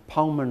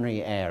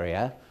 pulmonary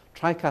area,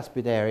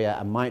 tricuspid area,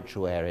 and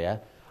mitral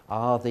area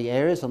are the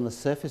areas on the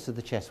surface of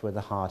the chest where the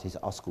heart is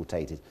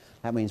auscultated.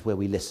 That means where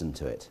we listen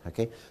to it.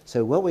 Okay,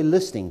 so what we're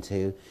listening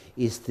to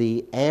is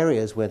the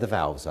areas where the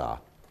valves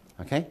are.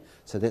 Okay,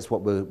 so that's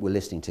what we're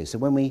listening to. So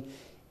when we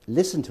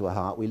listen to a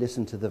heart, we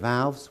listen to the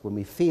valves. When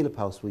we feel a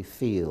pulse, we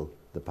feel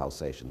the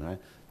pulsation, right?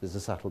 There's a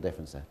subtle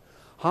difference there.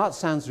 Heart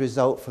sounds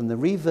result from the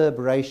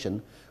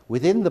reverberation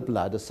within the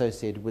blood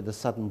associated with the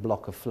sudden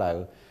block of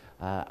flow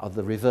of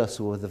the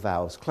reversal of the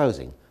valves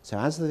closing. So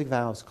as the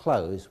valves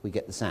close, we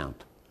get the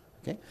sound.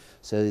 Okay?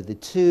 So the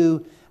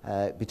two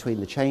between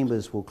the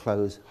chambers will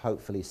close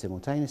hopefully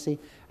simultaneously,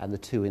 and the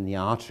two in the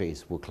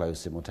arteries will close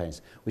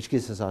simultaneously, which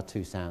gives us our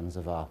two sounds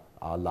of our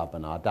lub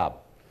and our dub.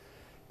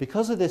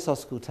 Because of this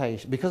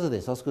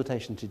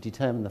auscultation to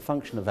determine the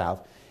function of the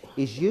valve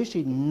is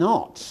usually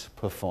not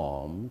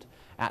performed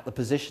at the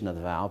position of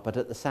the valve, but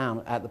at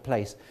the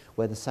place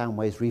where the sound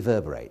waves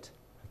reverberate.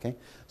 Okay?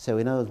 So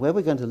in other words, where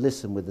we're going to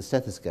listen with the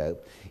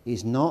stethoscope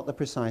is not the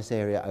precise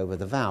area over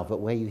the valve, but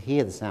where you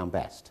hear the sound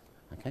best.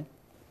 Okay?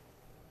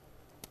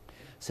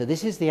 So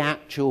this is the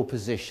actual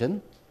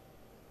position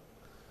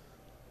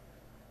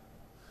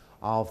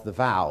of the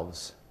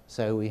valves.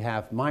 So we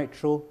have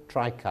mitral,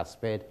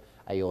 tricuspid,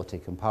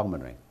 aortic and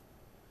pulmonary.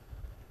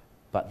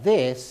 But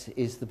this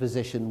is the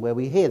position where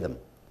we hear them.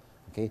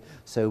 Okay?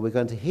 So we're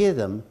going to hear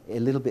them a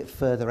little bit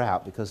further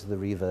out because of the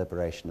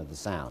reverberation of the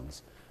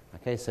sounds.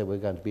 Okay? So we're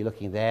going to be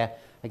looking there,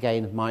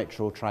 again,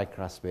 mitral,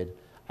 tricuspid,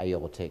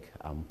 aortic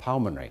and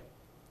pulmonary.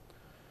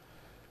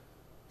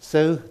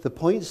 So the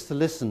points to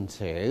listen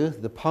to,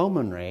 the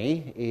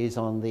pulmonary is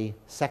on the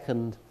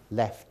second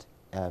left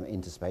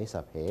interspace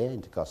up here,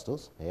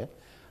 intercostals here.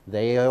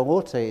 The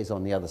aorta is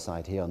on the other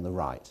side here on the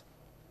right.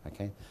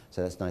 Okay,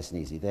 so that's nice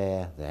and easy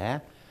there,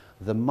 there.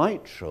 The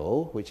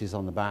mitral, which is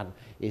on the back,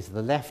 is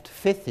the left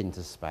fifth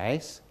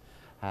interspace.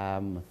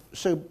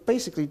 So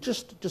basically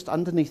just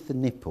underneath the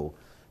nipple.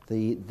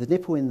 The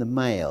nipple in the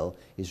male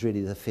is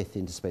really the fifth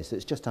interspace, so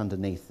it's just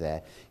underneath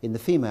there. In the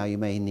female, you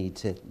may need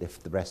to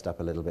lift the breast up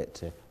a little bit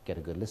to get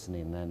a good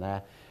listening in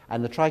there.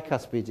 And the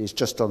tricuspid is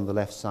just on the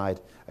left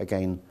side,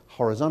 again,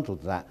 horizontal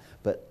to that,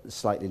 but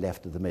slightly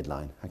left of the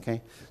midline.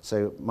 Okay,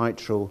 so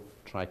mitral,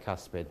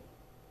 tricuspid,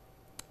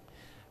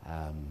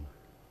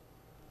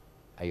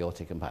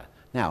 aortic and pulmonary.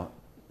 Now,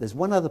 there's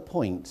one other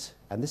point,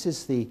 and this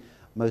is the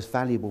most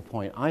valuable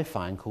point I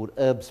find, called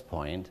Erb's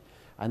point,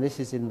 and this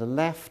is in the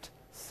left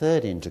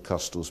third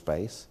intercostal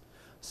space,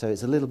 so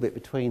it's a little bit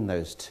between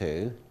those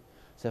two.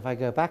 So if I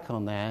go back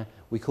on there,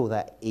 we call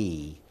that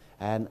E,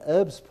 and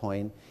Erb's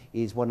point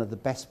is one of the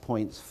best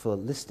points for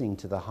listening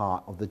to the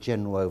heart of the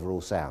general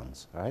overall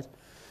sounds, right?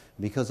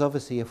 Because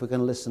obviously if we're going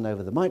to listen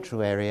over the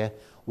mitral area,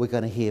 we're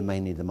going to hear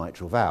mainly the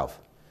mitral valve,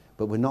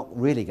 but we're not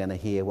really going to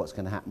hear what's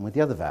going to happen with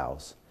the other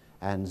valves.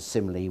 And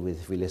similarly,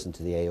 if we listen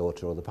to the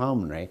aorta or the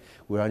pulmonary,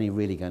 we're only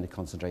really going to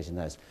concentrate on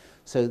those.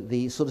 So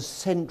the sort of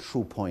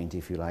central point,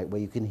 if you like,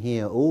 where you can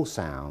hear all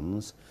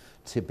sounds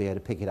to be able to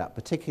pick it up,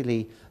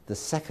 particularly the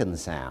second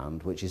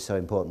sound, which is so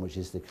important, which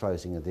is the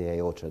closing of the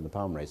aorta and the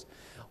pulmonaries,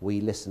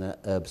 we listen at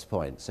Erb's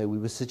point. So we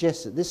would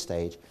suggest at this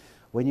stage,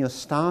 when you're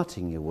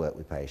starting your work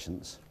with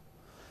patients,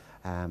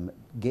 go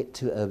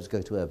to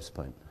Erb's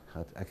point.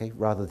 Okay,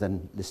 rather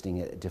than listening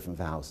at different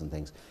valves and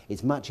things.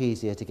 It's much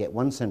easier to get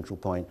one central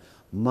point,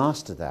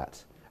 master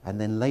that, And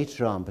then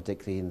later on,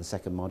 particularly in the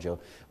second module,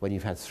 when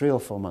you've had 3 or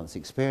 4 months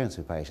experience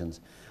with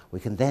patients, we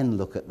can then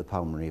look at the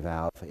pulmonary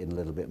valve in a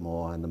little bit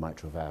more and the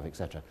mitral valve,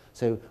 etc.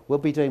 So we'll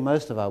be doing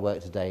most of our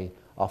work today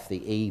off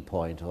the E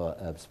point or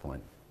Erb's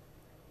point.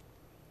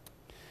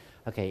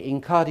 Okay, in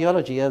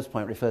cardiology, Erb's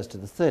point refers to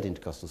the third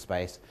intercostal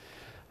space,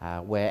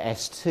 where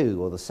S2,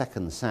 or the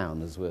second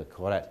sound as we'll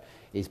call it,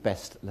 is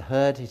best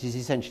heard. It is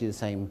essentially the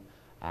same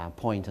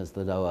point as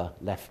the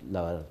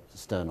lower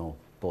sternal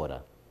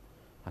border.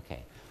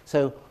 Okay,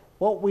 so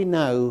what we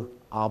know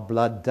our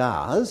blood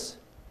does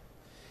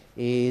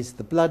is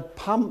the blood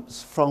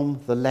pumps from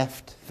the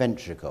left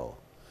ventricle.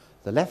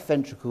 The left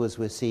ventricle, as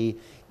we'll see,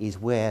 is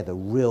where the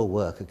real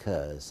work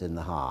occurs in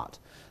the heart.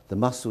 The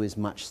muscle is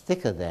much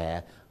thicker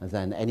there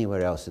than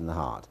anywhere else in the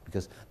heart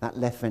because that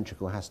left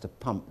ventricle has to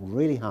pump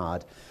really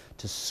hard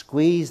to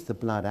squeeze the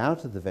blood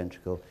out of the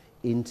ventricle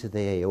into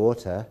the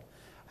aorta,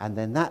 and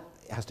then that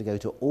has to go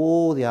to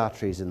all the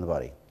arteries in the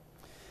body.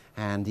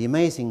 And the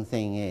amazing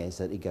thing is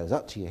that it goes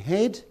up to your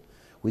head,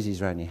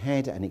 whizzes around your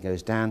head, and it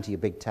goes down to your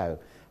big toe,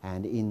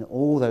 and in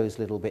all those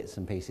little bits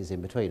and pieces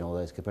in between, all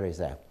those capillaries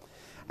there.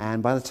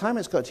 And by the time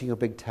it's got to your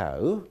big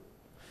toe,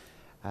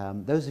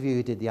 those of you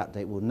who did the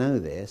update will know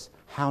this,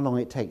 how long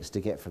it takes to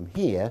get from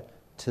here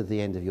to the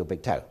end of your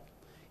big toe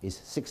is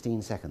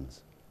 16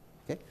 seconds.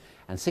 Okay?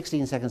 And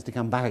 16 seconds to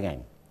come back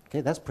again.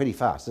 Okay? That's pretty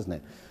fast, isn't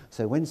it?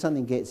 So when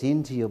something gets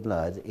into your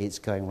blood, it's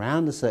going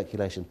round the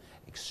circulation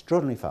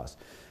extraordinarily fast.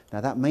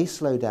 Now that may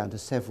slow down to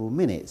several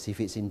minutes if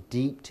it's in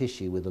deep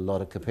tissue with a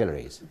lot of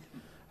capillaries.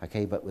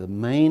 Okay? But with the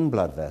main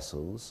blood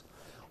vessels,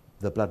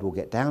 the blood will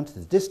get down to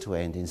the distal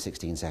end in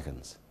 16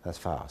 seconds. That's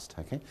fast.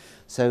 Okay?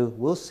 So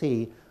we'll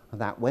see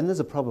that when there's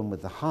a problem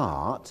with the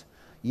heart,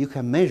 you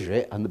can measure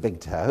it on the big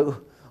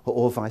toe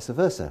or vice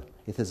versa.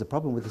 If there's a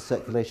problem with the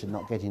circulation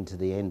not getting to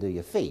the end of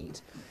your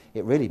feet,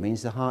 it really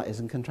means the heart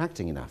isn't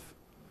contracting enough.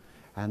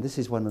 And this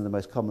is one of the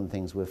most common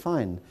things we'll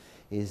find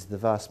is the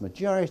vast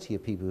majority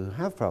of people who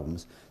have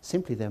problems,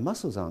 simply their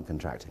muscles aren't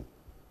contracting.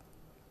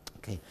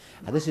 Okay.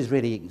 And this is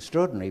really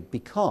extraordinary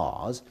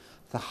because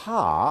the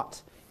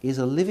heart is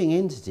a living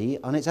entity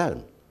on its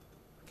own.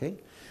 Okay.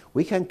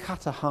 We can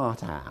cut a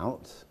heart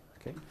out,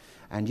 okay,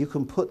 and you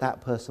can put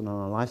that person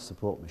on a life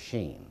support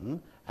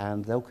machine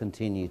and they'll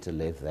continue to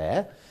live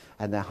there,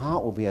 and their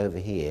heart will be over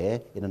here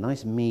in a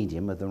nice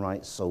medium of the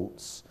right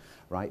salts,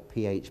 right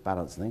pH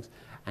balance and things,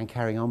 and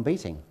carrying on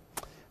beating.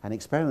 And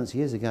experiments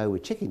years ago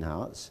with chicken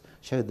hearts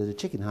showed that a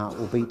chicken heart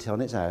will beat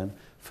on its own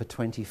for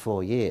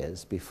 24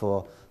 years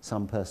before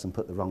some person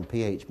put the wrong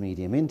pH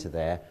medium into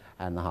there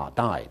and the heart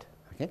died.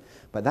 Okay?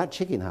 But that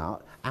chicken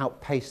heart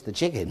outpaced the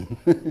chicken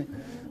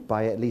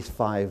by at least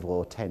 5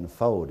 or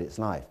 10-fold its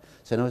life.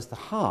 So in other words, the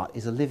heart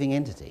is a living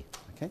entity.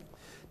 Okay?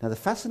 Now the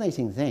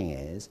fascinating thing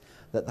is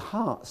that the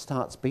heart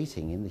starts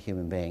beating in the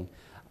human being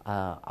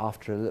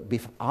after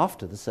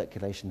the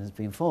circulation has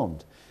been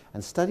formed.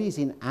 And studies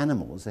in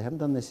animals, they haven't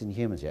done this in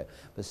humans yet,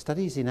 but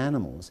studies in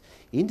animals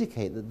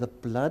indicate that the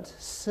blood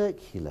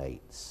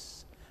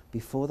circulates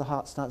before the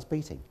heart starts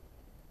beating.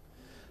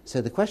 So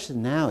the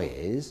question now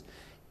is,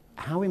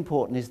 how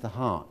important is the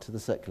heart to the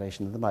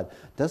circulation of the blood?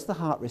 Does the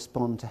heart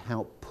respond to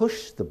help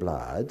push the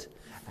blood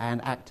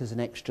and act as an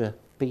extra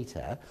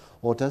beater,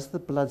 or does the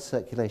blood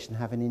circulation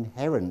have an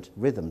inherent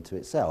rhythm to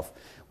itself,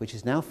 which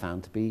is now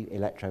found to be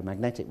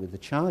electromagnetic with the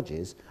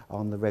charges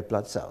on the red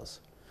blood cells?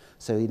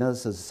 So in other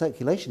words, the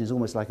circulation is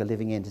almost like a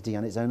living entity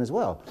on its own as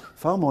well,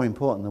 far more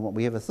important than what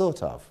we ever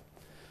thought of.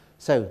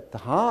 So the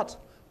heart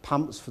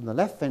pumps from the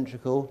left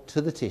ventricle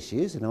to the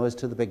tissues, in other words,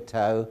 to the big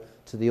toe,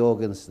 to the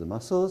organs, to the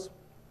muscles.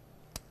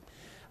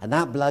 And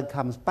that blood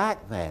comes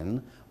back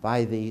then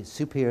by the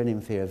superior and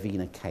inferior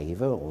vena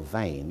cava, or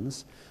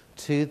veins,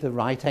 to the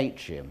right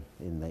atrium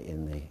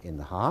in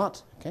the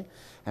heart. Okay?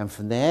 And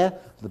from there,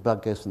 the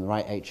blood goes from the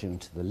right atrium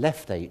to the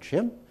left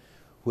atrium,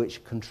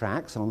 which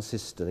contracts on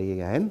systole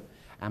again,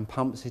 and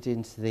pumps it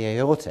into the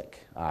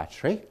aortic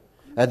artery,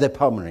 the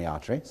pulmonary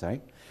artery,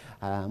 sorry,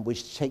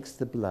 which takes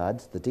the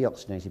blood, the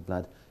deoxygenated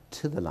blood,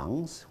 to the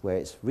lungs, where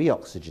it's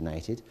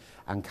reoxygenated,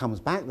 and comes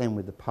back then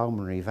with the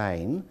pulmonary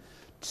vein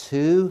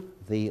to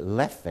the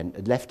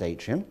left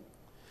atrium.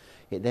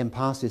 It then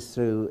passes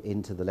through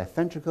into the left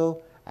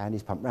ventricle and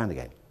is pumped round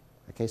again.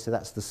 Okay, so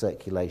that's the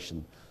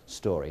circulation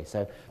story.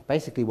 So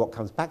basically what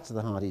comes back to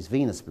the heart is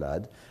venous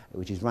blood,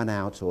 which is run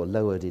out or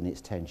lowered in its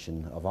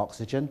tension of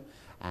oxygen,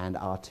 and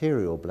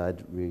arterial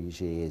blood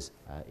usually is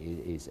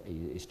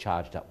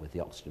charged up with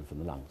the oxygen from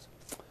the lungs.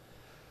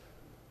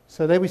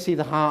 So there we see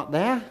the heart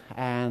there,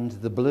 and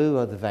the blue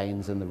are the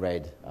veins and the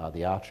red are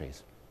the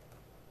arteries.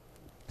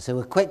 So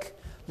a quick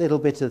little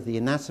bit of the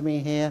anatomy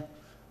here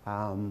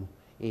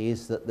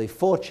is that the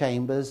 4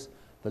 chambers,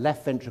 the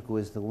left ventricle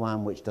is the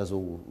one which does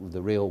all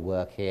the real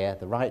work here,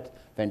 the right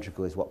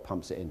ventricle is what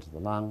pumps it into the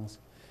lungs,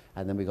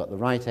 and then we've got the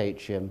right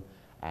atrium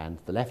and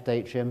the left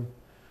atrium.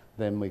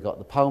 Then we've got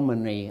the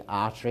pulmonary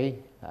artery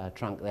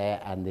trunk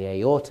there and the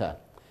aorta.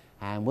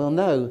 And we'll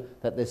know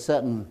that there's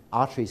certain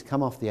arteries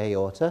come off the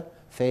aorta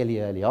fairly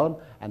early on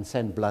and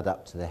send blood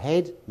up to the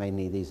head.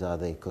 Mainly these are,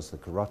 of course, the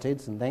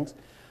carotids and things.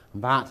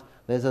 But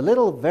there's a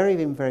little very,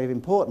 very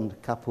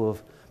important couple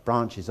of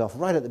branches off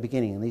right at the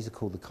beginning, and these are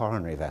called the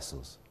coronary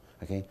vessels.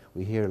 Okay?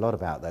 We hear a lot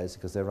about those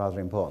because they're rather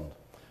important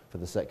for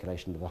the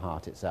circulation of the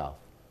heart itself.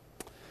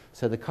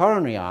 So the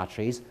coronary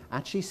arteries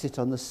actually sit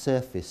on the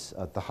surface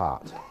of the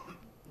heart.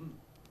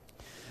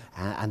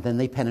 And then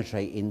they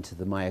penetrate into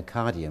the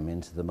myocardium,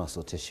 into the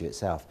muscle tissue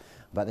itself.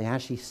 But they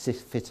actually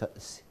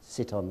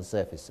sit on the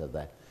surface of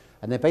there.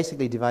 And they're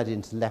basically divided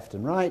into left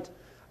and right,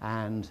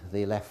 and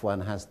the left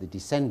one has the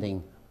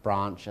descending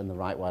branch, and the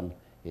right one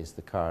is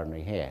the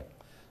coronary here.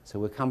 So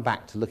we'll come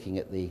back to looking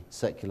at the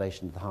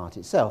circulation of the heart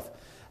itself,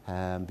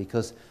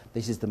 because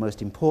this is the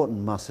most important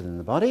muscle in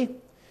the body.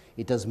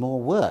 It does more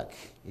work.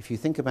 If you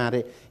think about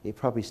it, it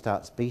probably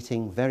starts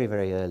beating very,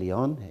 very early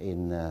on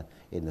in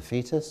the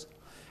fetus,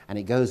 and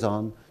it goes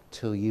on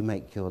till you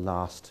make your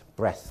last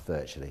breath,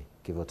 virtually,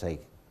 give or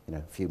take,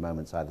 a few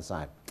moments either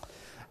side.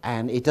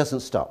 And it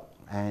doesn't stop,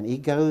 and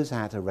it goes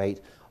at a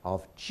rate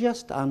of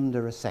just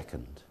under a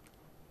second.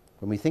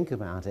 When we think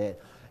about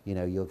it,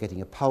 you're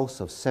getting a pulse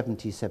of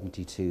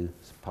 72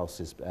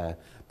 pulses,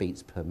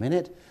 beats per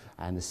minute,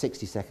 and the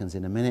 60 seconds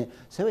in a minute.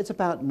 So it's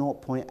about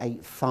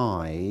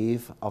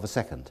 0.85 of a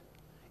second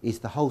is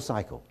the whole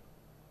cycle,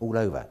 all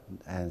over.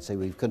 And so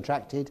we've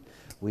contracted,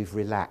 we've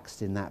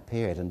relaxed in that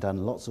period and done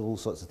all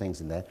sorts of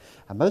things in there.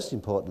 And most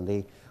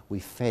importantly, we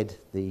fed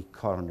the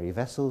coronary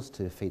vessels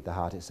to feed the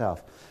heart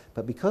itself.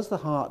 But because the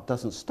heart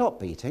doesn't stop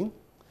beating,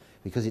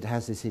 because it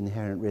has this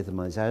inherent rhythm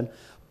on its own,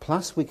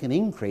 plus we can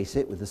increase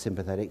it with the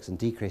sympathetics and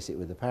decrease it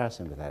with the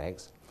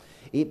parasympathetics,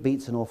 it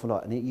beats an awful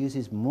lot, and it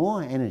uses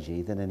more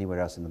energy than anywhere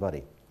else in the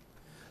body.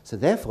 So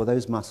therefore,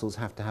 those muscles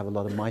have to have a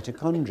lot of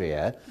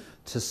mitochondria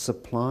to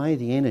supply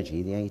the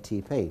energy, the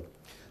ATP.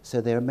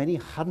 So there are many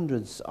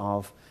hundreds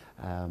of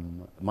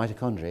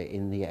mitochondria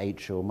in the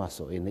atrial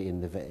muscle,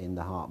 in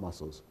the heart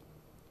muscles.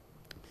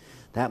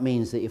 That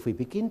means that if we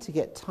begin to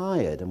get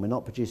tired and we're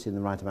not producing the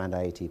right amount of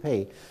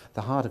ATP,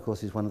 the heart, of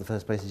course, is one of the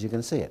first places you're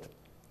going to see it.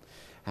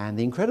 And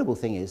the incredible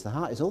thing is the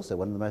heart is also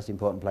one of the most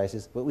important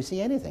places where we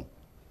see anything.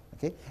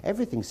 Okay?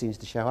 Everything seems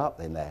to show up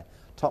in there.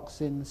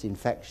 Toxins,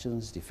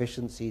 infections,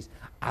 deficiencies,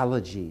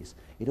 allergies.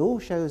 It all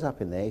shows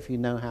up in there if you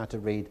know how to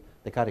read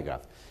the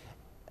cardiograph.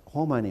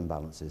 Hormone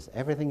imbalances,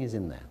 everything is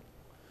in there.